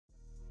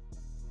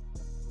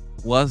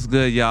What's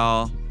good,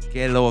 y'all?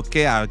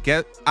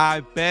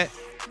 I bet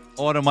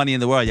all the money in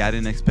the world. Y'all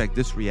didn't expect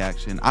this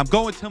reaction. I'm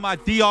going to my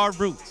DR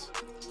roots.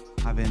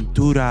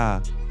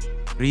 Aventura.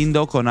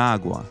 Brindo con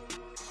Agua.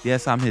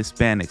 Yes, I'm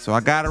Hispanic, so I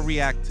gotta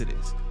react to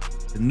this.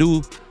 The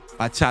new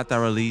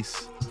bachata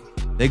release.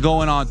 They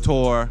going on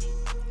tour.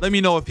 Let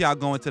me know if y'all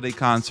going to their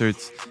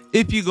concerts.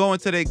 If you going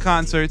to their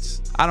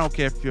concerts, I don't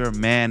care if you're a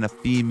man, a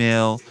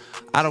female.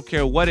 I don't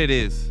care what it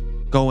is.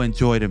 Go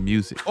enjoy the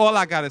music. All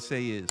I gotta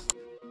say is,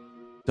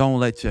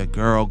 don't let your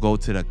girl go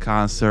to the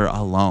concert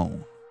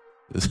alone.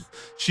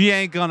 She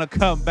ain't gonna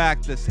come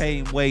back the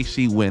same way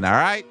she went, all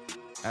right?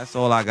 That's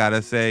all I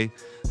gotta say.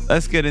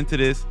 Let's get into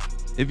this.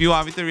 If you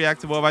want me to react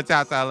to more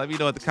bachata, let me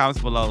know in the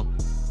comments below.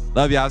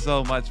 Love y'all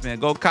so much, man.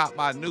 Go cop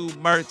my new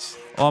merch.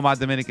 All my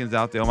Dominicans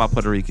out there, all my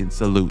Puerto Ricans,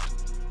 salute.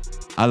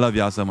 I love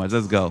y'all so much.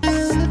 Let's go.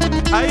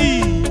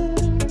 Ay.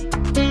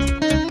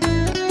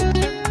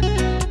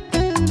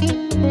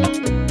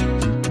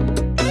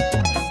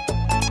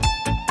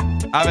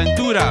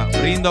 Aventura,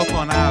 brindo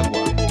con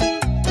agua.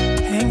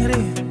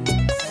 Henry,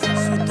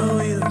 soy todo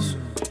oídos.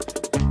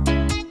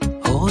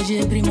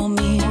 Oye, primo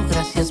mío,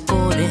 gracias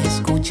por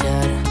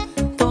escuchar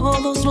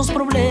todos los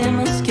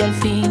problemas que al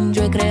fin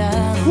yo he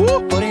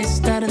creado. Por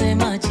estar de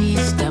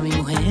machista, mi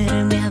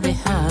mujer me ha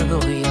dejado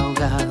y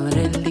ahogado en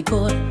el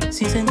licor,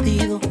 sin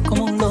sentido,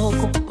 como un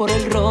loco, por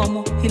el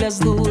romo y las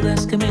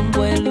dudas que me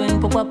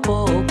envuelven poco a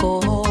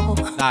poco.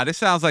 Nah, this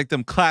sounds like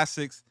them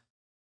classics.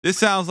 This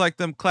sounds like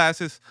them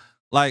classics.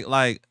 Like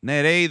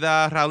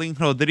Nereida, Raulín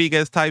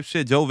Rodriguez type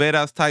shit, Joe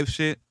Veras type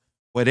shit,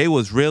 where they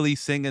was really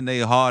singing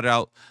their heart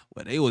out,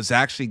 where they was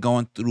actually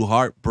going through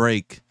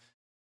heartbreak.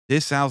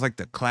 This sounds like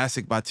the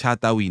classic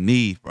bachata we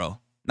need, bro.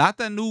 Not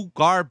the new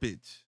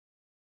garbage.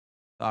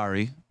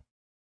 Sorry.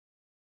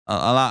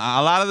 A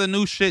lot of the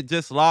new shit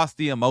just lost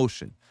the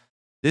emotion.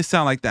 This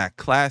sound like that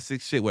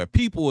classic shit where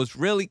people was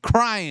really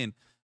crying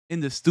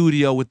in the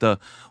studio with the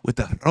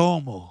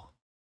Romo,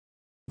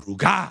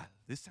 Brugal.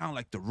 This sound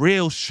like the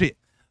real shit.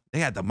 They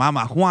had the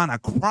Mama Juana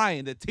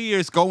crying, the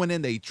tears going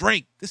in they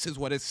drink. This is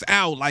what it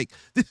sound like.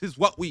 This is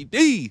what we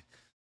need.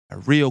 A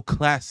real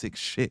classic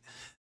shit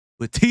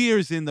with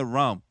tears in the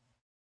rum.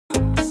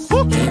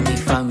 Mi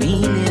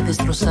familia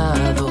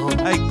destrozado.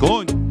 Ay,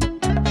 coño.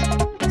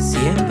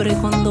 Siempre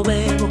cuando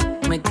bebo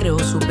me creo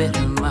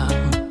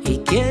Superman y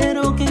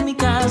quiero que en mi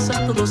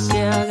casa todo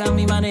se haga a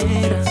mi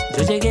manera.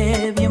 Yo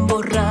llegué bien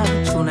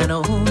borracho una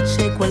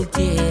noche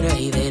cualquiera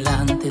y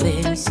delante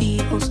de mis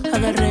hijos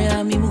agarré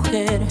a mi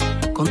mujer.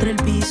 Contra el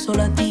piso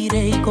la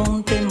tiré y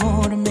con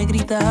temor me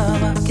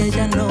gritaba que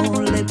ella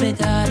no le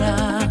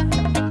pegara.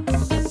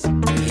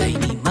 Y ahí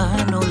mi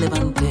mano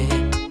levanté.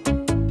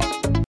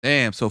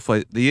 Damn, so for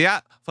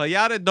y'all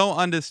that don't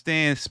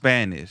understand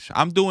Spanish,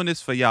 I'm doing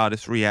this for y'all,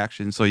 this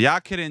reaction, so y'all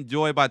can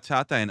enjoy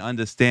bachata and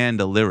understand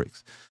the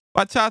lyrics.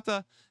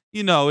 Bachata,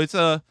 you know, it's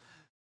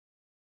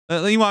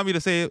you want me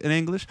to say it in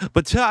English?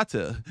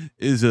 Bachata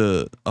is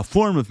a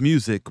form of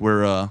music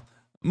where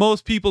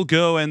most people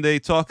go and they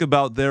talk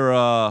about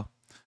their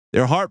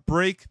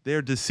heartbreak,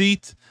 their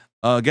deceit,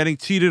 getting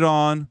cheated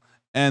on,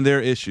 and their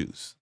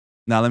issues.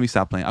 Now, let me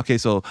stop playing. Okay,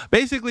 so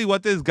basically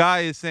what this guy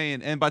is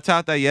saying, and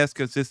bachata, yes,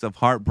 consists of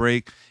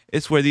heartbreak.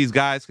 It's where these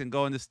guys can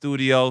go in the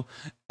studio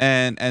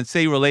and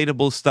say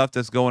relatable stuff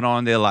that's going on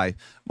in their life.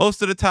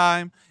 Most of the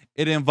time,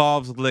 it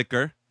involves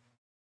liquor.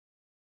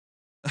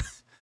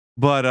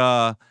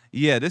 But,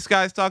 yeah, this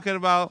guy's talking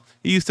about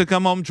he used to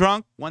come home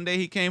drunk. One day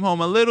he came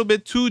home a little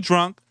bit too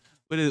drunk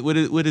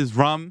with his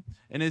rum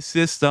in his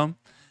system.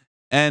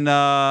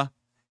 And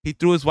he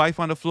threw his wife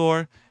on the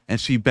floor, and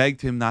she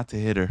begged him not to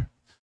hit her.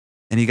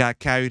 And he got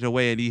carried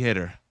away, and he hit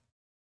her.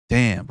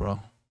 Damn, bro.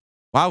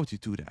 Why would you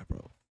do that,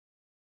 bro?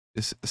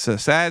 It's a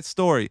sad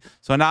story.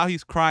 So now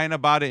he's crying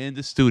about it in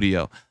the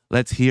studio.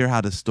 Let's hear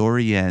how the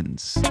story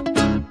ends.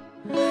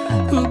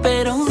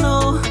 Pero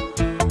no,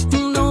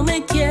 no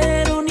me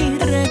quiero ni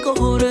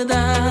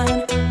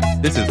recordar.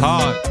 This is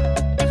hard.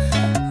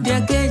 De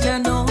aquella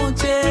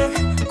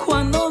noche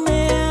cuando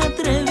me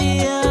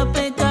atreví a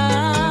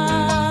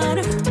pecar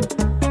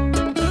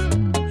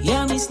y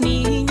a mis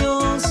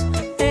niños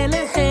el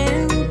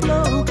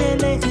ejemplo que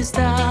les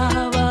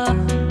daba.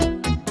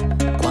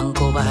 Cuán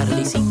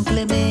cobarde y sin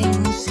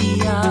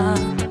clemencia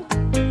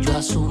yo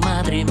a su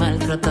madre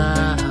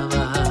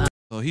maltrataba.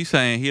 So he's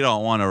saying he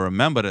don't want to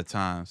remember the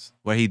times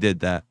where he did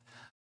that.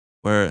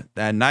 Where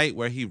that night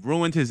where he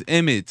ruined his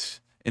image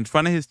in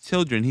front of his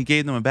children. He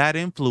gave them a bad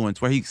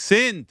influence, where he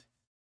sinned.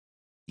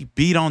 He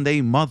beat on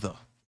their mother.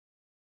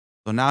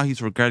 So now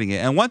he's regretting it.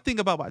 And one thing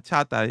about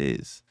bachata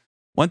is,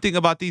 one thing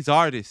about these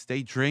artists,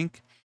 they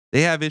drink.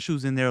 They have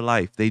issues in their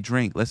life. They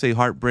drink. Let's say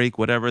heartbreak,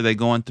 whatever they're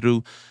going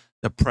through,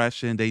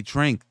 depression, they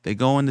drink. They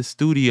go in the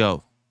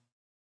studio.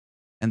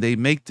 And they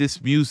make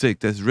this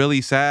music that's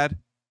really sad,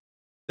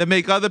 that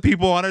make other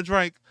people want to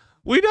drink.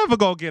 We never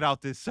gonna get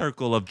out this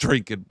circle of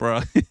drinking, bro.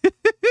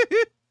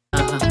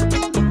 Me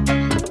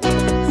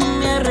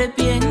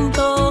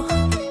arrepiento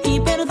y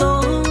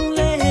perdón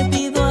le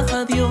pido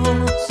a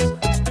Dios.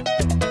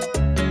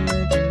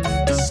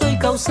 Soy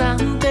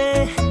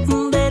causante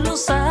de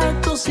los actos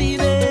actos y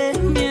de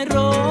mi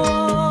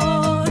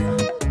error.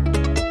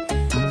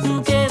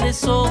 Quedé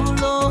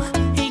solo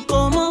y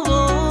como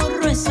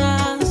borro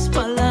esas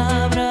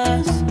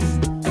palabras.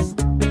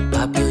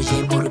 Papi,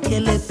 oye, ¿por qué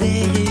le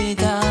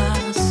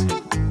pegas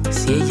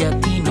si ella a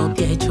ti no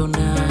te ha hecho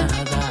nada?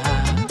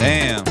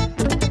 Damn.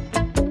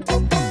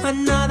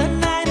 Another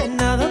night,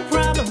 another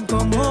problem.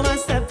 ¿Cómo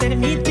vas a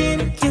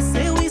permitir que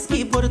ese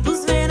whisky por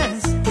tus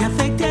venas te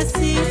afecte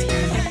así?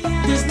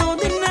 There's no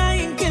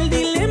denying que el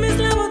dilema es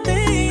la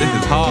botella. This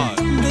is hard.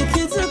 The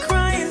kids are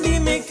crying,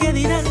 dime qué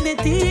dirán de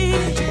ti.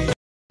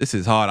 This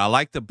is hard. I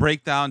like the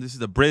breakdown. This is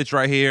the bridge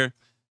right here.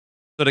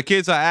 So the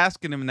kids are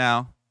asking him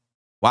now,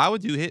 why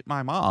would you hit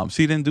my mom?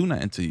 She didn't do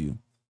nothing to you.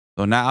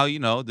 So now, you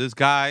know, this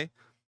guy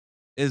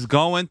is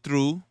going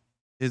through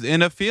his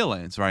inner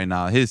feelings right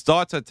now. His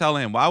thoughts are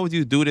telling him, why would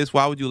you do this?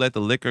 Why would you let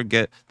the liquor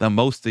get the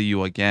most of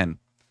you again?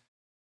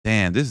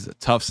 Damn, this is a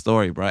tough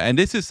story, bro. And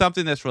this is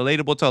something that's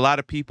relatable to a lot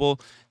of people,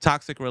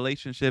 toxic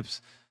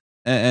relationships.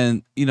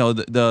 And you know,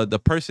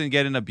 the person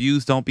getting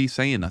abused don't be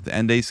saying nothing.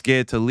 And they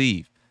scared to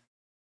leave.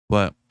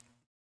 But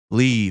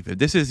leave. If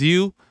this is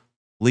you,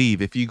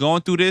 leave. If you're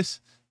going through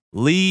this,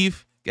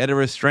 leave. Get a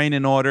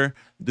restraining order.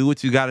 Do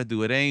what you got to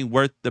do. It ain't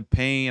worth the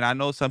pain. I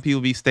know some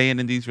people be staying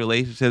in these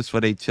relationships for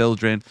their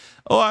children.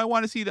 Oh, I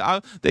want to see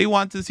they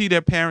want to see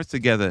their parents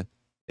together.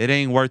 It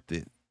ain't worth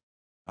it.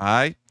 All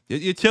right?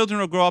 Your children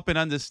will grow up and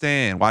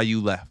understand why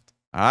you left.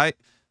 All right?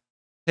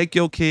 Take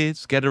your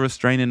kids, get a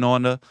restraining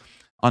order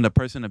on the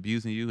person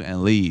abusing you,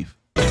 and leave.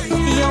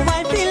 Your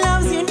wife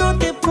loves you, no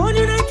te pone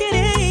una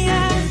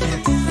querella.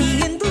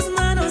 Y en tus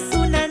manos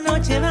una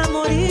noche va a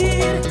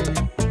morir.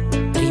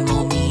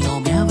 Primo mío,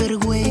 me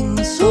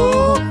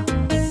avergüenzo.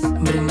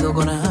 Brindo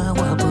con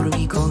agua por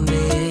mi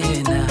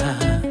condena.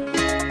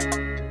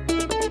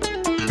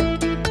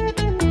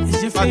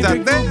 It's your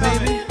favorite group,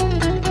 baby.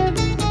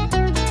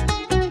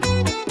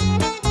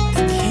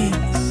 The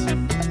Kings.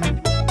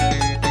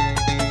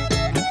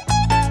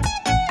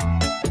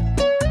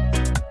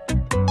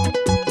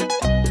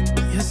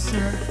 Yes,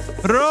 sir.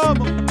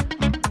 Robo.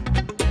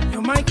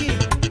 Yo, Mikey.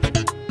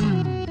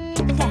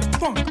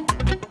 Funk.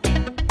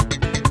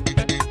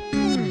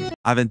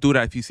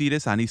 Aventura, if you see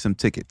this, I need some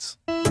tickets.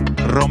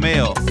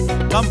 Romeo,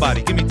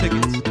 somebody, give me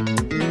tickets.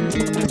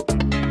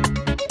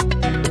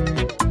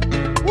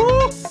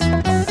 Woo!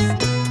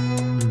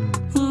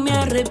 Me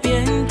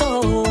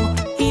arrepiento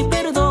y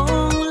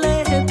perdón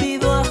le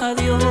pido a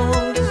Dios.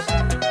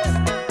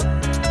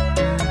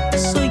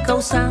 Soy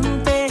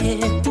causante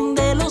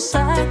de los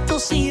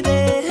actos y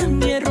de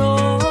mi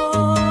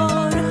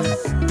error.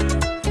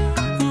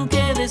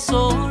 Quedé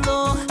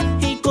solo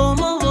y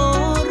como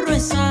borro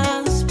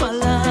esas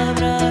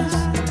palabras.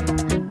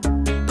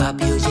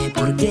 Papi, oye,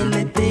 ¿por qué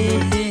le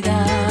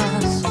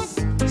pegas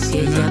si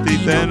ella a ti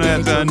no te ha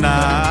hecho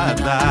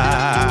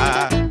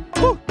nada?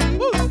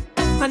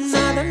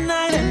 Another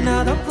night,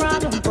 another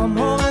problem.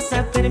 ¿Cómo vas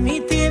a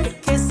permitir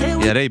que ese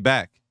Yeah, they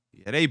back.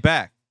 Yeah, they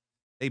back.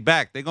 They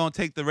back. They're going to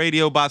take the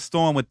radio by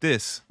storm with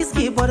this.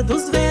 whisky por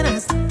tus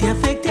venas te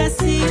afecte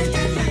así?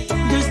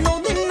 There's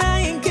no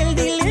denying que el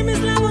dilema es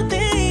la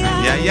botella.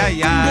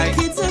 Yeah.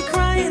 The kids are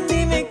crying,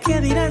 dime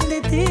qué dirán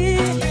de ti.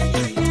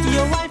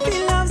 Your wife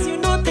loves you,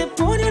 no te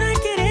pone una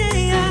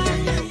querella.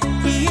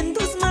 Y en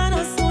tus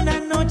manos una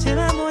noche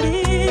va a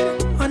morir.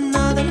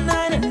 Another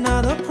night,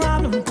 another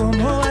problem.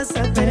 ¿Cómo vas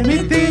a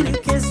permitir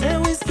que ese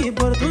whisky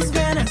por tus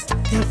venas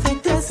te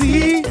afecte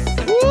así?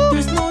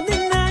 There's no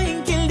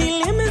denying que el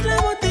dilema es la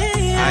botella.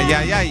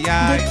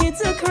 The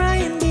kids are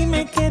crying,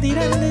 dime qué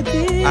dirán de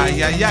ti.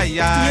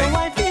 Your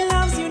wife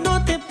loves you,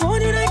 no te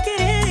pone una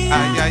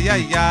querella.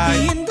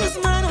 Y en tus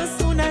manos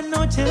una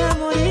noche va a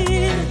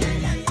morir.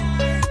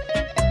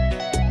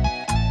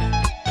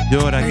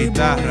 Llora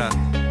guitarra.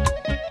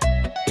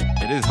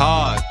 It is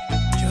hard.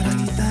 Llora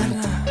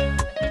guitarra.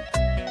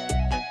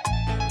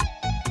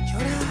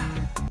 Llora.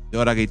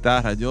 Llora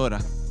guitarra,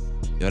 llora.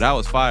 Yo, that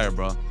was fire,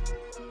 bro.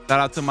 Shout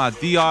out to my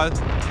DRs.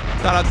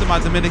 Shout out to my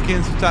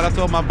Dominicans. Shout out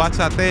to all my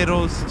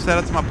bachateros. Shout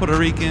out to my Puerto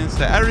Ricans.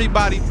 To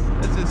everybody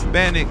that's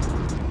Hispanic.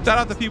 Shout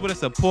out to people that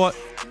support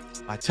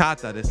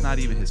bachata that's not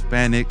even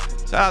Hispanic.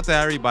 Shout out to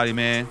everybody,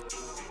 man.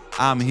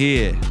 I'm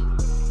here.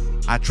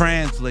 I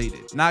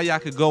translated. Now y'all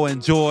could go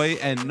enjoy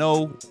and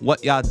know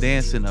what y'all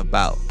dancing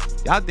about.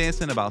 Y'all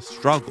dancing about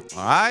struggle,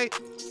 all right?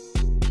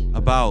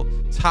 About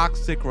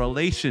toxic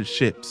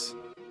relationships.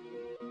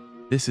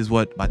 This is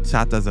what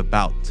bachata's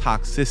about,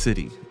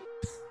 toxicity.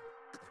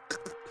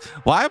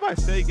 Why am I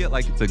saying it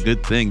like it's a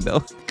good thing,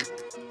 though?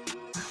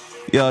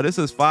 Yo, this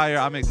is fire.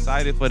 I'm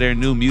excited for their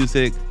new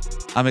music.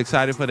 I'm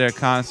excited for their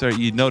concert.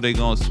 You know they're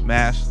going to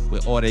smash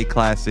with all their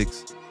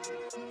classics.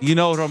 You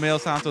know Romeo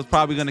Santos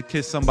probably going to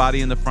kiss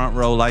somebody in the front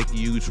row like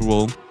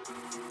usual.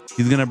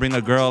 He's going to bring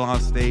a girl on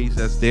stage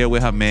that's there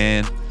with her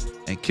man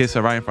and kiss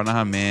her right in front of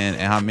her man,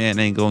 and her man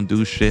ain't going to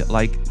do shit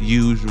like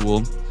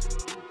usual.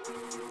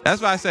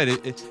 That's why I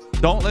said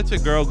don't let your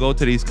girl go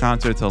to these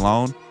concerts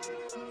alone.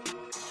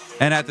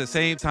 And at the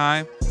same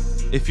time,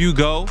 if you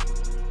go,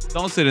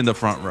 don't sit in the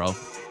front row.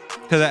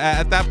 Because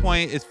at that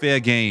point, it's fair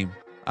game.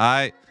 All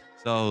right?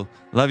 So,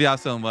 love y'all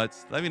so much.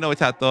 Let me know what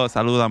y'all thought.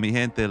 Saludos a mi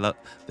gente.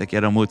 Te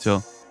quiero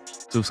mucho.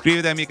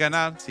 Suscríbete a mi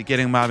canal. Si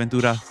quieren más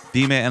aventuras,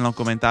 dime en los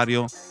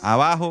comentarios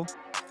abajo.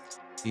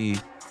 Y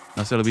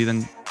no se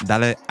olviden,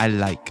 dale al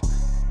like.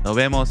 Nos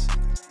vemos.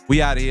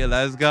 We out of here.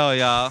 Let's go,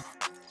 y'all.